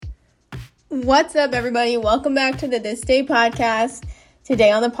What's up, everybody? Welcome back to the This Day podcast.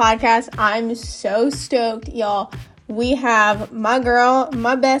 Today on the podcast, I'm so stoked, y'all. We have my girl,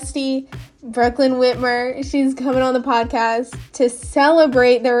 my bestie, Brooklyn Wittmer. She's coming on the podcast to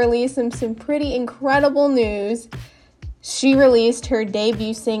celebrate the release of some pretty incredible news. She released her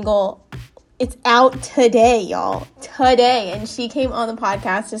debut single. It's out today, y'all. Today. And she came on the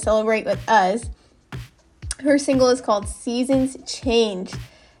podcast to celebrate with us. Her single is called Seasons Change.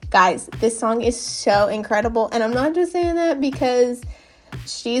 Guys, this song is so incredible, and I'm not just saying that because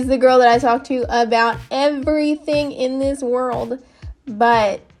she's the girl that I talk to about everything in this world,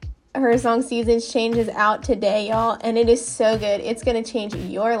 but her song Seasons Change is out today, y'all, and it is so good. It's going to change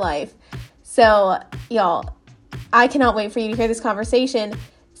your life. So, y'all, I cannot wait for you to hear this conversation.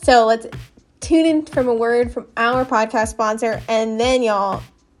 So let's tune in from a word from our podcast sponsor, and then, y'all,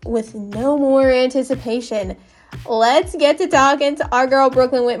 with no more anticipation, let's get to talking to our girl,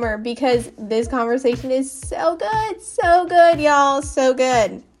 Brooklyn Wittmer, because this conversation is so good, y'all, so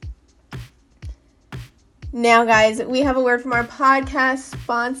good. Now, guys, we have a word from our podcast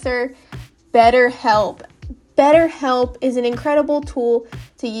sponsor, BetterHelp. BetterHelp is an incredible tool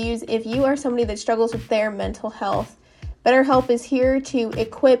to use if you are somebody that struggles with their mental health. BetterHelp is here to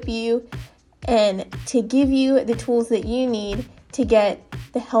equip you and to give you the tools that you need to get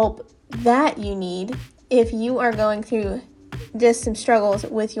the help that you need if you are going through just some struggles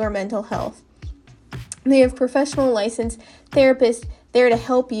with your mental health. They have professional licensed therapists there to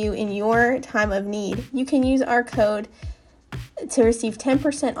help you in your time of need. You can use our code to receive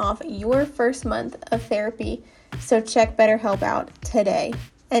 10% off your first month of therapy. So check BetterHelp out today.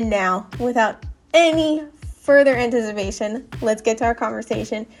 And now, without any further anticipation, let's get to our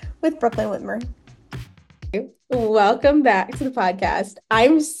conversation with Brooklyn Wittmer. Welcome back to the podcast.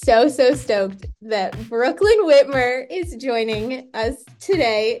 I'm so stoked that Brooklyn Wittmer is joining us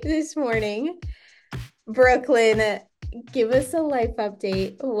today, this morning. Brooklyn, give us a life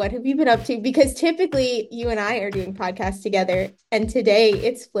update. What have you been up to? Because typically you and I are doing podcasts together, and today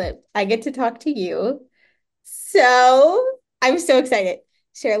it's flipped. I get to talk to you. So I'm so excited.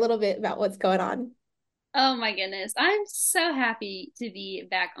 Share a little bit about what's going on. Oh my goodness. I'm so happy to be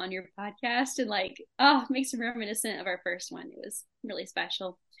back on your podcast and it makes me reminiscent of our first one. It was really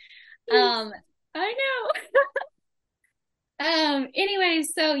special. I know.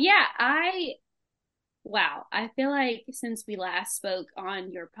 Anyways, so yeah, I feel like since we last spoke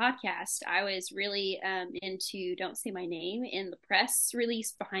on your podcast, I was really into Don't Say My Name and the press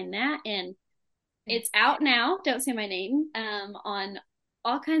release behind that, and it's out now, Don't Say My Name, on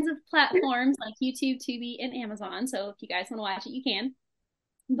all kinds of platforms like YouTube, Tubi, and Amazon. So if you guys want to watch it, you can.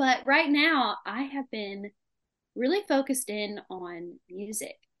 But right now, I have been really focused in on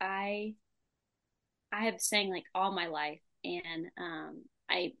music. I have sang like all my life, and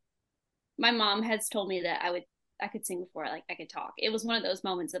I my mom has told me that I could sing before I could talk. It was one of those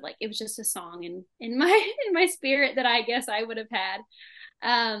moments of it was just a song in my in my spirit that I guess I would have had.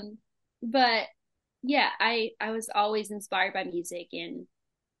 But yeah, I was always inspired by music, and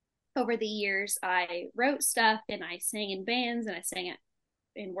over the years I wrote stuff and I sang in bands and I sang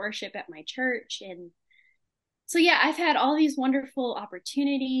in worship at my church. And so yeah, I've had all these wonderful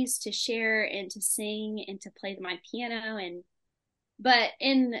opportunities to share and to sing and to play my piano, and but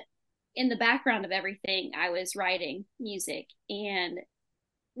in the background of everything I was writing music, and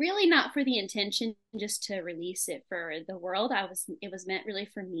really not for the intention just to release it for the world. It was meant really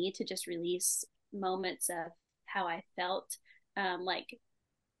for me to just release moments of how I felt. Like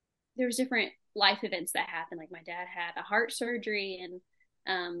there's different life events that happened. Like my dad had a heart surgery,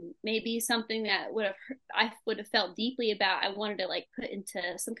 and maybe something that I would have felt deeply about. I wanted to put into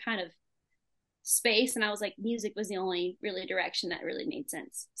some kind of space, and I was like, music was the only really direction that really made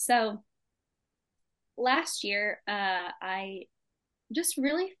sense. So last year, I just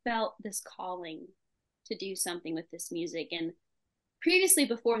really felt this calling to do something with this music. And previously,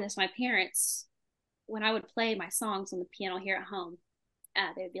 before this, my parents, when I would play my songs on the piano here at home,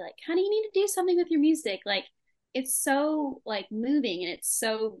 they would be like, honey, you need to do something with your music. It's so moving, and it's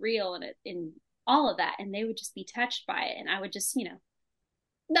so real, and all of that. And they would just be touched by it. And I would just,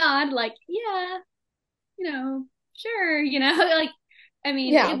 nod yeah, sure, I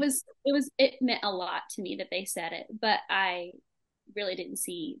mean, Yeah. it meant a lot to me that they said it, but I really didn't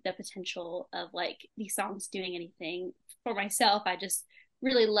see the potential of these songs doing anything for myself. I just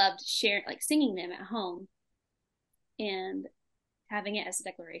really loved sharing, singing them at home and having it as a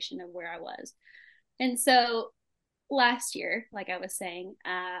declaration of where I was. And so last year, like I was saying,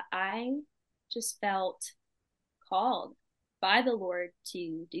 I just felt called by the Lord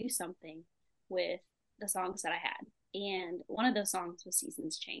to do something with the songs that I had. And one of those songs was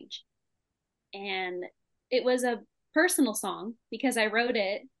Seasons Change. And it was a personal song because I wrote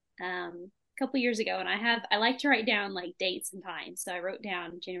it a couple years ago, and I like to write down like dates and times. So I wrote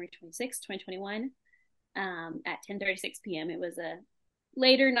down January 26th, 2021, at 10:36 p.m. It was a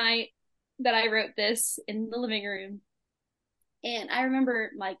later night that I wrote this in the living room. And I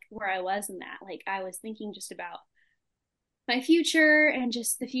remember like where I was in that. Like I was thinking just about my future and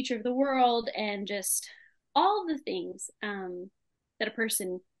just the future of the world and just all the things that a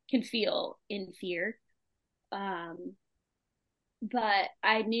person can feel in fear. Um, but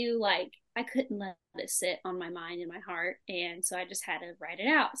I knew like I couldn't let it sit on my mind and my heart. And so I just had to write it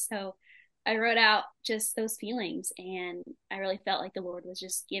out. So I wrote out just those feelings, and I really felt like the Lord was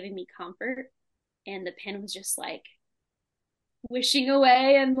just giving me comfort. And the pen was just like wishing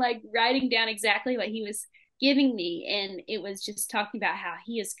away and like writing down exactly what He was giving me. And it was just talking about how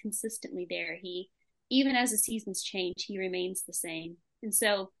He is consistently there. Even as the seasons change, He remains the same. And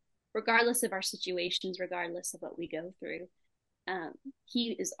so, regardless of our situations, regardless of what we go through,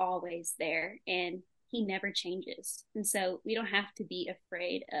 He is always there, and He never changes. And so we don't have to be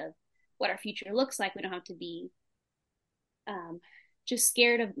afraid of what our future looks like. We don't have to be just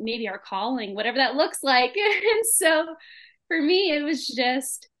scared of maybe our calling, whatever that looks like. And so for me, it was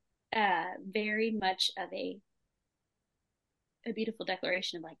just very much of a beautiful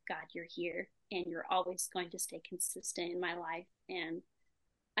declaration of like, God, you're here and you're always going to stay consistent in my life, and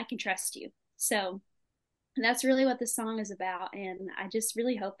I can trust you. So that's really what this song is about. And I just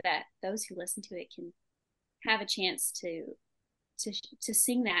really hope that those who listen to it can have a chance to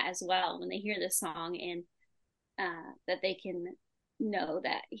sing that as well when they hear this song, and that they can know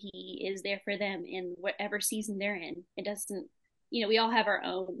that He is there for them in whatever season they're in. It doesn't, we all have our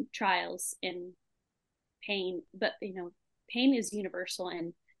own trials and pain, but pain is universal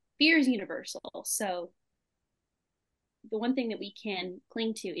and fear is universal. So the one thing that we can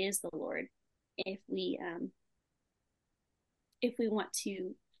cling to is the Lord if we want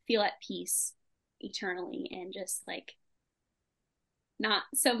to feel at peace eternally, and just like not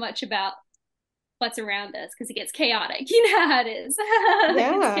so much about what's around us, because it gets chaotic. You know how it is. It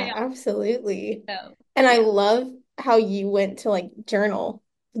gets Yeah, chaotic. absolutely. So And I yeah. love how you went to like journal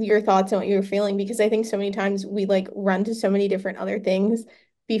your thoughts and what you were feeling, because I think so many times we like run to so many different other things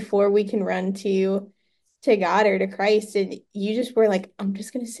before we can run to God or to Christ. And you just were like, I'm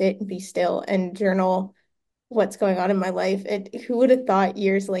just gonna sit and be still and journal what's going on in my life. And who would have thought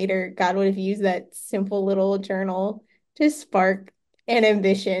years later God would have used that simple little journal to spark an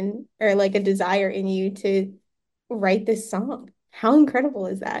ambition or like a desire in you to write this song? How incredible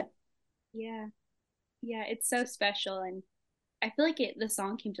is that? Yeah. Yeah, it's so special. And I feel like the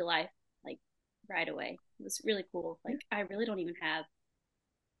song came to life like right away. It was really cool. Like I really don't even have,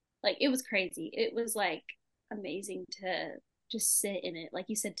 like, it was crazy. It was like amazing to just sit in it, like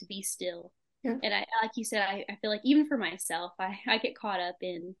you said, to be still. Yeah. And I, like you said, I feel like even for myself, I get caught up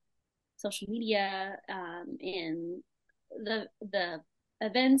in social media, in the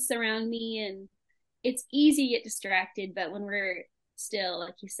events around me, and it's easy to get distracted. But when we're still,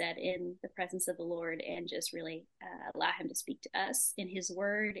 like you said, in the presence of the Lord, and just really allow Him to speak to us in His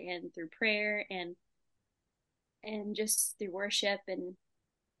Word and through prayer, and just through worship, and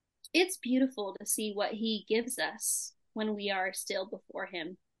it's beautiful to see what He gives us when we are still before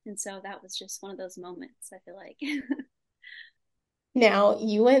Him. And so that was just one of those moments, I feel like. Now,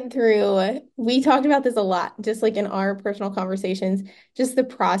 you went through, we talked about this a lot, just like in our personal conversations, just the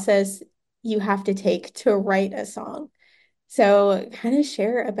process you have to take to write a song. So, kind of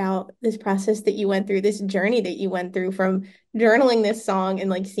share about this process that you went through, this journey that you went through from journaling this song and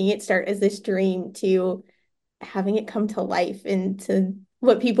like seeing it start as this dream to having it come to life and to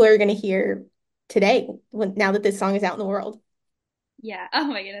what people are going to hear today now that this song is out in the world. Yeah. Oh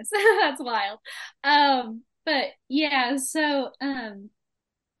my goodness. That's wild. But yeah, so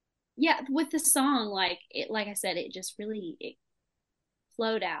yeah, with the song, like I said, it just really it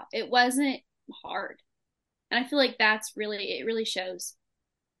flowed out. It wasn't hard. And I feel like it really shows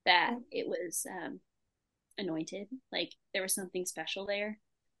that it was anointed. Like there was something special there.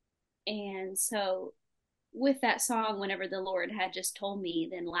 And so with that song, whenever the Lord had just told me,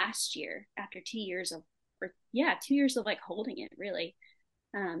 then last year, after 2 years of, or yeah, 2 years of like holding it, really,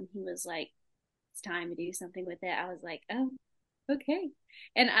 He was like, it's time to do something with it. I was like, oh, okay.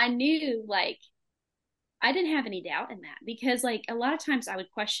 And I knew like I didn't have any doubt in that, because like a lot of times I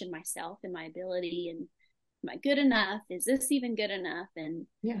would question myself and my ability, and am I good enough? Is this even good enough?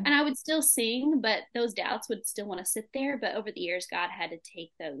 Yeah. And I would still sing, but those doubts would still want to sit there. But over the years, God had to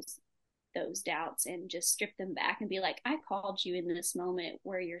take those doubts and just strip them back and be like, I called you in this moment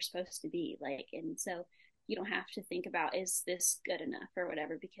where you're supposed to be, like, and so you don't have to think about, is this good enough or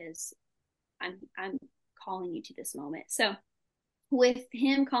whatever, because I'm calling you to this moment. So with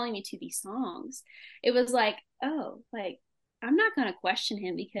him calling me to these songs, it was like, oh, like I'm not going to question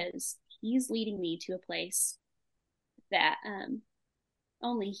him because he's leading me to a place that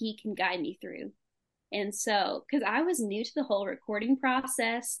only he can guide me through. And so, because I was new to the whole recording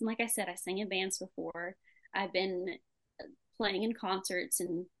process, and like I said, I sang in bands before. I've been playing in concerts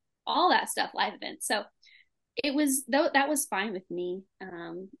and all that stuff, live events. So it was though that was fine with me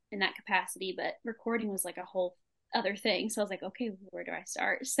in that capacity, but recording was like a whole other thing. So I was like, okay, where do I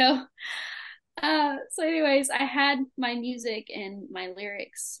start? So anyways, I had my music and my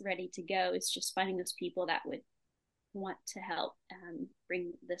lyrics ready to go. It's just finding those people that would want to help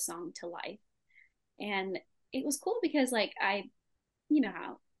bring the song to life. And it was cool because like you know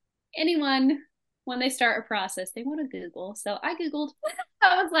how anyone when they start a process, they want to Google. So I Googled.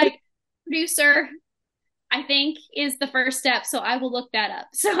 I was like, producer, I think is the first step. So I will look that up.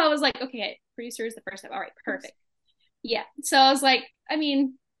 So I was like, okay, producer is the first step. All right, perfect. Yeah. So I was like, I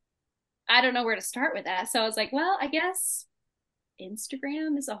mean, I don't know where to start with that. So I was like, well, I guess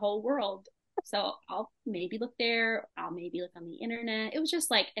Instagram is a whole world. So I'll maybe look there. I'll maybe look on the internet. It was just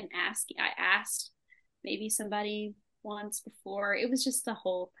like an asking. I asked maybe somebody once before. It was just the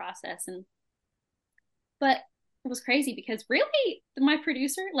whole process. But it was crazy because really my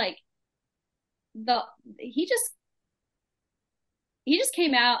producer, like the, he just, he just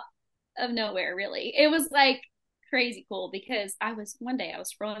came out of nowhere, really. It was like crazy cool because one day I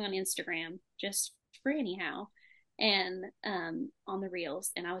was scrolling on Instagram just for anyhow and on the reels,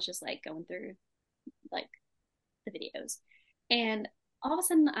 and I was just like going through like the videos, and all of a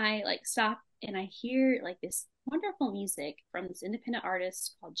sudden I like stop and I hear like this wonderful music from this independent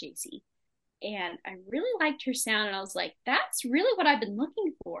artist called JC, and I really liked her sound, and I was like, that's really what I've been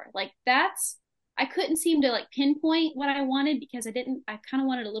looking for. Like that's I couldn't seem to like pinpoint what I wanted because I kind of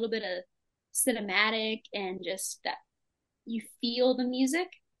wanted a little bit of cinematic and just that you feel the music,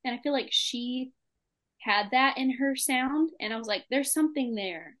 and I feel like she had that in her sound, and I was like, there's something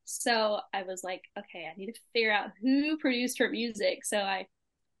there. So I was like, okay, I need to figure out who produced her music. So I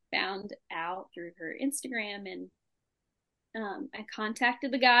found out through her Instagram, and I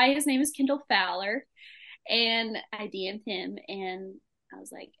contacted the guy. His name is Kendall Fowler, and I DM'd him, and I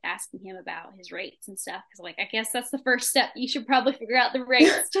was like asking him about his rates and stuff because like I guess that's the first step. You should probably figure out the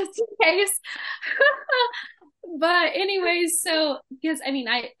rates just in case. But anyways, so because I mean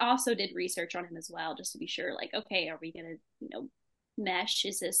I also did research on him as well just to be sure. Like, okay, are we gonna mesh?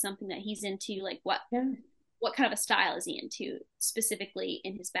 Is this something that he's into? Like Yeah. what kind of a style is he into specifically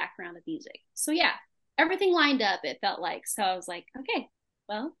in his background of music? So yeah, everything lined up. It felt like so. I was like, okay,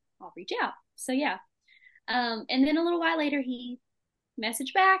 well, I'll reach out. So yeah, and then a little while later, he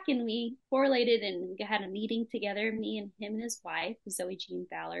messaged back and we correlated and we had a meeting together, me and him and his wife, Zoe Jean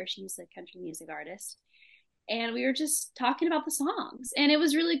Fowler. She's a country music artist. And we were just talking about the songs. And it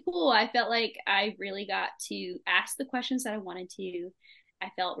was really cool. I felt like I really got to ask the questions that I wanted to. I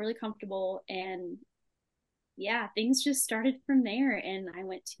felt really comfortable. And yeah, things just started from there. And I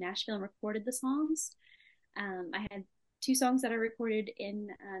went to Nashville and recorded the songs. I had two songs that I recorded in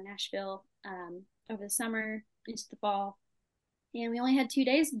Nashville over the summer into the fall, and we only had 2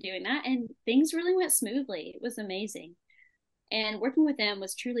 days of doing that, and things really went smoothly. It was amazing, and working with them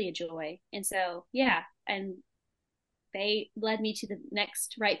was truly a joy. And so yeah, and they led me to the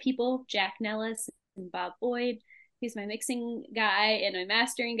next right people, Jack Nellis and Bob Boyd. He's my mixing guy and my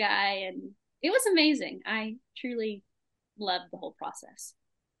mastering guy, and it was amazing. I truly loved the whole process.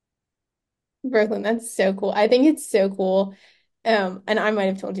 Brooklyn, that's so cool. I think it's so cool. And I might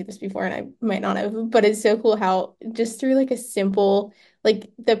have told you this before and I might not have, but it's so cool how just through like a simple,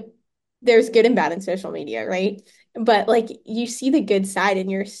 like there's good and bad in social media, right? But like you see the good side in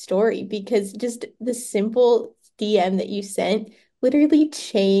your story because just the simple DM that you sent literally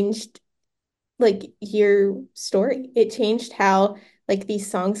changed like your story. It changed how like these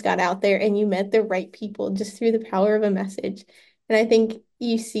songs got out there and you met the right people just through the power of a message. And I think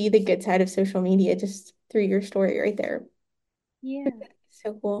you see the good side of social media just through your story right there. Yeah.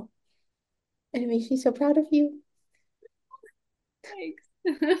 So cool. And it makes me so proud of you. Thanks.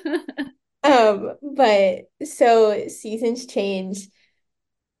 But so seasons change.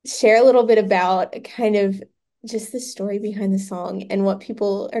 Share a little bit about kind of just the story behind the song and what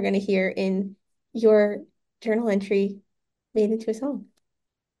people are going to hear in your journal entry made into a song.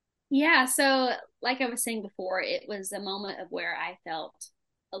 Yeah, so like I was saying before, it was a moment of where I felt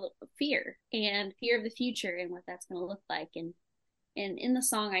a little fear and fear of the future and what that's going to look like. And in the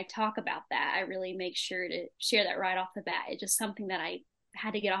song, I talk about that. I really make sure to share that right off the bat. It's just something that I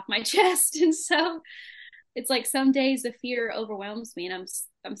had to get off my chest. And so it's like some days the fear overwhelms me, and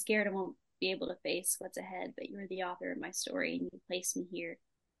I'm scared I won't be able to face what's ahead, but you're the author of my story and you placed me here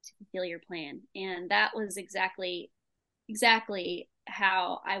to fulfill your plan. And that was exactly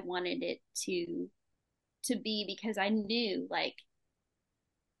how I wanted it to be, because I knew, like,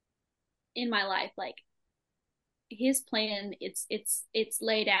 in my life, like, his plan, it's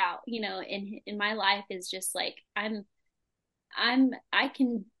laid out, in my life is just like, I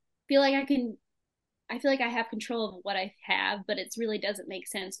can feel like I feel like I have control of what I have, but it really doesn't make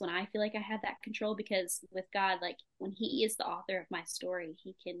sense when I feel like I have that control, because with God, like, when he is the author of my story,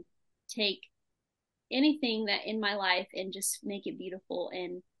 he can take anything that in my life and just make it beautiful,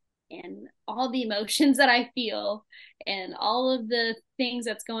 and all the emotions that I feel and all of the things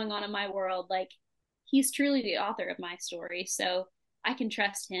that's going on in my world, like, he's truly the author of my story. So I can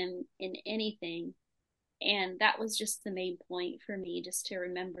trust him in anything. And that was just the main point for me, just to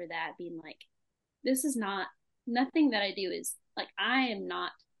remember that, being like, this is not, nothing that I do is like, I am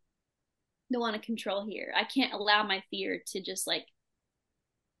not the one to control here. I can't allow my fear to just like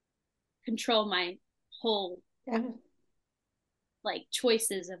control my whole, Yeah. like,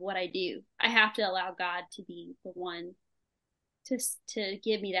 choices of what I do. I have to allow God to be the one to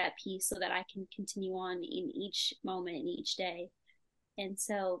give me that peace so that I can continue on in each moment and each day. And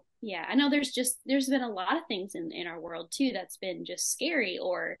so, yeah, I know there's been a lot of things in our world too that's been just scary,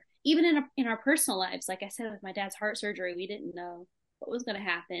 or even in our personal lives. Like I said, with my dad's heart surgery, we didn't know what was going to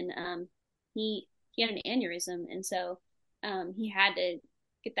happen. He had an aneurysm, and so he had to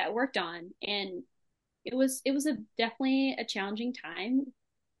get that worked on, and it was definitely a challenging time,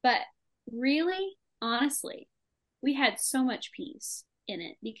 but really, honestly, we had so much peace in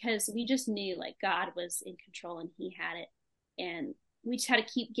it, because we just knew, like, God was in control and he had it, and we just had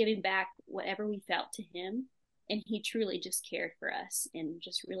to keep giving back whatever we felt to him, and he truly just cared for us and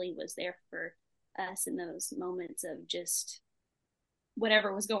just really was there for us in those moments of just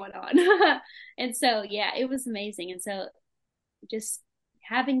whatever was going on. And so, yeah, it was amazing. And so, just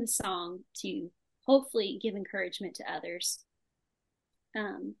having the song to hopefully give encouragement to others,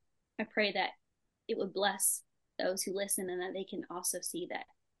 I pray that it would bless those who listen, and that they can also see that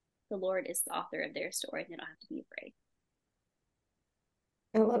the Lord is the author of their story and they don't have to be afraid.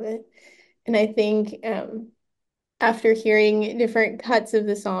 I love it. And I think after hearing different cuts of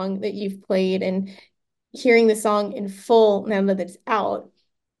the song that you've played and hearing the song in full now that it's out,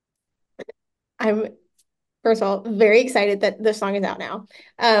 I'm first of all very excited that the song is out now.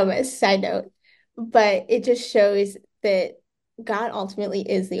 Side note, but it just shows that God ultimately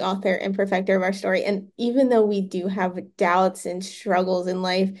is the author and perfecter of our story. And even though we do have doubts and struggles in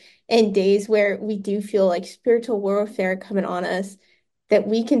life and days where we do feel like spiritual warfare coming on us, that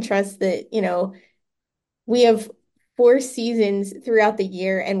we can trust that, we have 4 seasons throughout the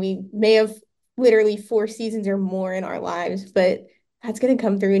year, and we may have literally 4 seasons or more in our lives, but that's going to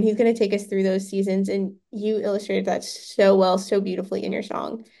come through and he's going to take us through those seasons. And you illustrated that so well, so beautifully in your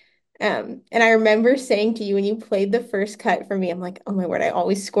song. And I remember saying to you when you played the first cut for me, I'm like, oh my word, I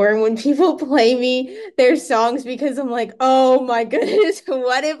always squirm when people play me their songs, because I'm like, oh my goodness,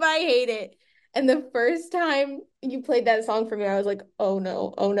 what if I hate it? And the first time you played that song for me, I was like, oh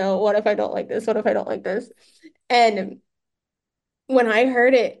no, what if I don't like this? What if I don't like this? And when I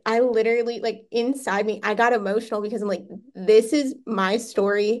heard it, I literally, like, inside me, I got emotional, because I'm like, this is my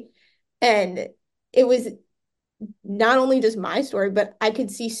story. And it was not only just my story, but I could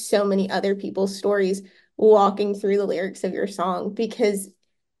see so many other people's stories walking through the lyrics of your song, because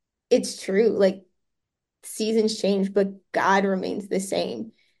it's true. Like, seasons change, but God remains the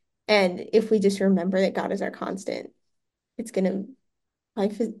same. And if we just remember that God is our constant, it's gonna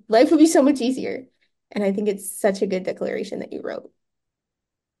life will be so much easier. And I think it's such a good declaration that you wrote.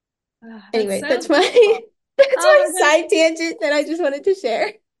 Oh, that's Anyway, so that's my beautiful. that's Oh my my goodness. side tangent that I just wanted to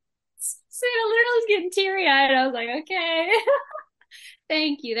share. Sweet, I literally was getting teary eyed. I was like, okay.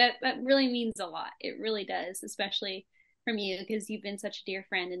 Thank you. That really means a lot. It really does, especially from you, because you've been such a dear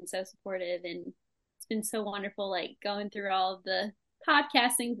friend and so supportive, and it's been so wonderful, like, going through all of the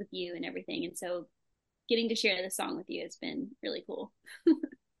podcastings with you and everything. And so getting to share this song with you has been really cool.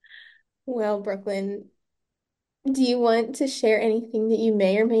 Well, Brooklyn, do you want to share anything that you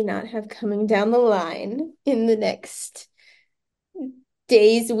may or may not have coming down the line in the next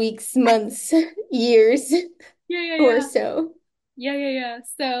days, weeks, months, years, Yeah, yeah, or yeah. so? Yeah, yeah, yeah.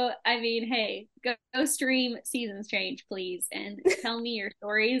 So, I mean, hey, go stream Seasons Change, please, and tell me your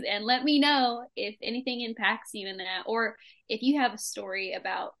stories, and let me know if anything impacts you in that, or if you have a story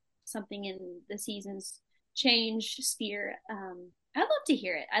about something in the Seasons Change sphere. I'd love to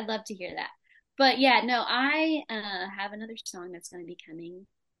hear it. I'd love to hear that. But yeah, no, I have another song that's going to be coming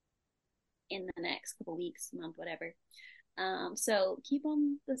in the next couple weeks, month, whatever. So keep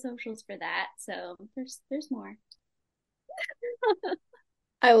on the socials for that. So there's more.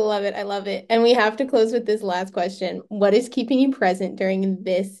 I love it. I love it. And we have to close with this last question. What is keeping you present during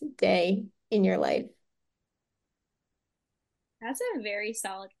this day in your life? That's a very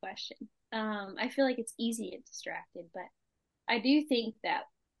solid question. I feel like it's easy to get distracted, but I do think that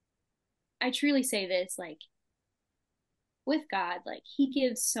I truly say this, like with God, like he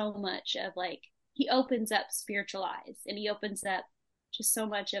gives so much of like he opens up spiritual eyes and he opens up just so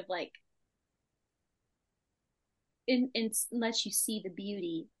much of like in lets you see the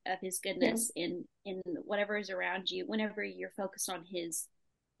beauty of his Yeah. goodness in whatever is around you whenever you're focused on his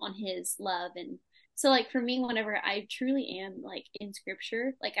love. And so like for me, whenever I truly am like in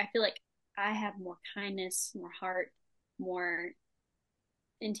scripture, like I feel like I have more kindness, more heart, more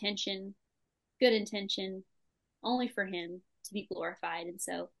intention, good intention, only for him to be glorified. And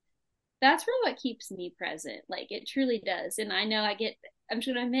so that's really what keeps me present. Like it truly does. And I know I'm just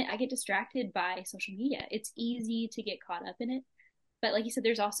gonna admit, I get distracted by social media. It's easy to get caught up in it. But like you said,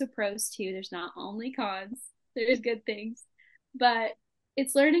 there's also pros too. There's not only cons, there's good things. But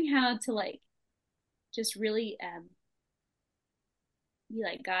it's learning how to like just really be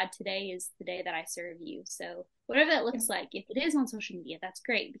like, God, today is the day that I serve you. So whatever that Yeah. looks like, if it is on social media, that's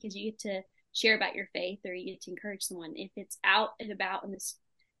great because you get to share about your faith or you get to encourage someone. If it's out and about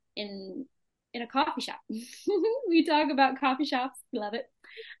in in a coffee shop. We talk about coffee shops, love it.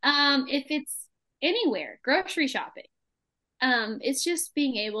 If it's anywhere, grocery shopping, it's just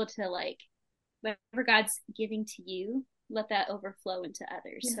being able to like whatever God's giving to you, let that overflow into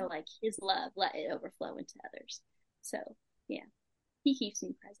others. Yeah. So like his love, let it overflow into others. So yeah, he keeps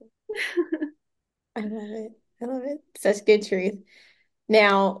me present. I love it. I love it. Such good truth.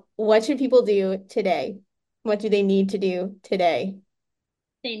 Now, what should people do today? What do they need to do today?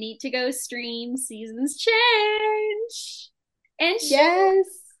 They need to go stream Seasons Change and share Yes.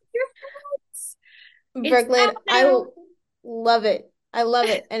 your thoughts. It's Brooklyn, out now. love it. I love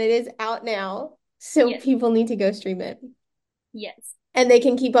it. And it is out now. So Yes, people need to go stream it. yes. And they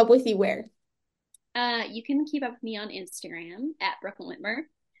can keep up with you where? You can keep up with me on Instagram at Brooklyn Wittmer,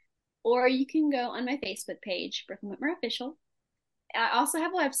 or you can go on my Facebook page, Brooklyn Whitmer Official. I also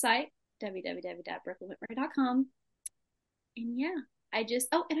have a website, www.brooklynwhitmer.com. And yeah, and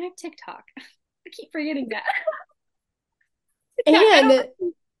I have TikTok. I keep forgetting that. TikTok, I don't,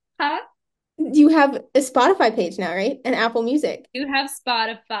 And huh? you have a Spotify page now, right? And Apple Music. You have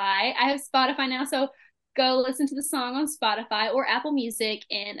Spotify. I have Spotify now, so go listen to the song on Spotify or Apple Music.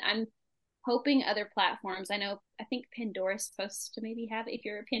 And I'm hoping other platforms. I think Pandora's supposed to maybe have it if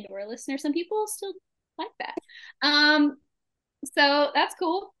you're a Pandora listener. Some people still like that. Um, so that's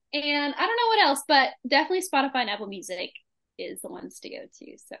cool. And I don't know what else, but definitely Spotify and Apple Music is the ones to go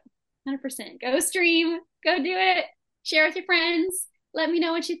to. So 100% go stream, go do it, share with your friends. Let me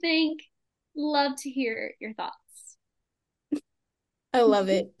know what you think. Love to hear your thoughts. I love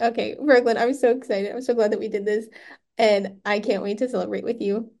it. Okay, Brooklyn, I'm so excited. I'm so glad that we did this. And I can't wait to celebrate with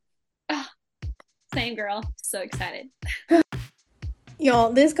you. Oh, same girl. So excited.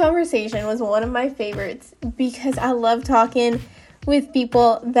 Y'all, this conversation was one of my favorites because I love talking with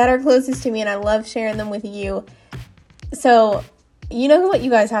people that are closest to me and I love sharing them with you. So, you know what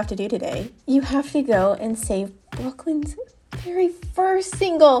you guys have to do today? You have to go and save Brooklyn's very first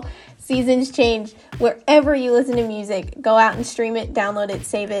single, Seasons Change, wherever you listen to music. Go out and stream it, download it,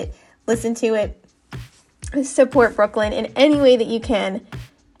 save it, listen to it. Support Brooklyn in any way that you can.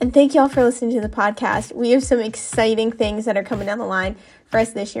 And thank y'all for listening to the podcast. We have some exciting things that are coming down the line for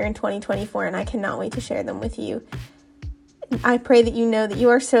us this year in 2024, and I cannot wait to share them with you. I pray that you know that you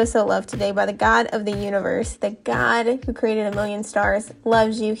are so, so loved today by the God of the universe. The God who created a million stars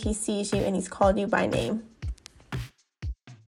loves you, he sees you, and he's called you by name.